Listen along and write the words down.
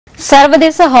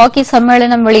சர்வதேச ஹாக்கி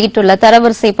சம்மேளனம் வெளியிட்டுள்ள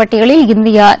தரவரிசை பட்டியலில்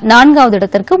இந்தியா 4வது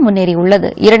இடத்திற்கு முன்னேறியுள்ளது.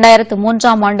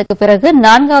 2003ஆம் ஆண்டுக்கு பிறகு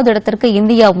 4வது இடத்திற்கு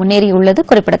இந்தியா முன்னேறியுள்ளது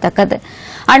குறிப்பிடத்தக்கது.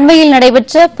 அண்மையில்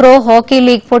நடைபெற்ற புரோ ஹாக்கி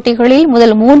லீக் போட்டிகளில்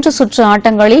முதல் 3 சுற்று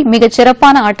ஆட்டங்களில் மிகச்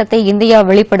சிறப்பான ஆட்டத்தை இந்தியா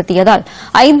வெளிப்படுத்தியதால்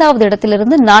 5வது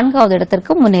இடத்திலிருந்து 4வது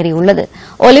இடத்திற்கு முன்னேறியுள்ளது.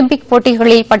 ஒலிம்பிக்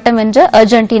போட்டிகளில் பட்டம் வென்ற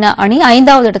அர்ஜென்டினா அணி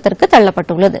 5வது இடத்திற்கு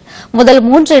தள்ளப்பட்டுள்ளது. முதல்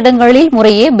 3 இடங்களில்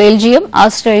முறையே பெல்ஜியம்,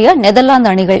 ஆஸ்திரேலியா,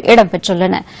 நெதர்லாந்து அணிகள்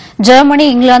இடம்பெற்றுள்ளன. ஜெர்மனி,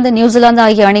 இங்கிலாந்து, நியூசிலாந்து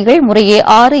ஆகிய அணிகள் முறையே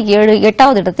 6, 7,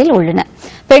 8வது இடத்தில் உள்ளன.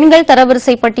 பெண்கள்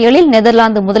தரவரிசை பட்டியலில்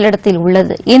நெதர்லாந்து முதலிடத்தில்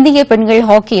உள்ளது. இந்திய பெண்கள்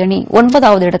ஹாக்கி அணி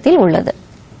 9வது இடத்தில் உள்ளது.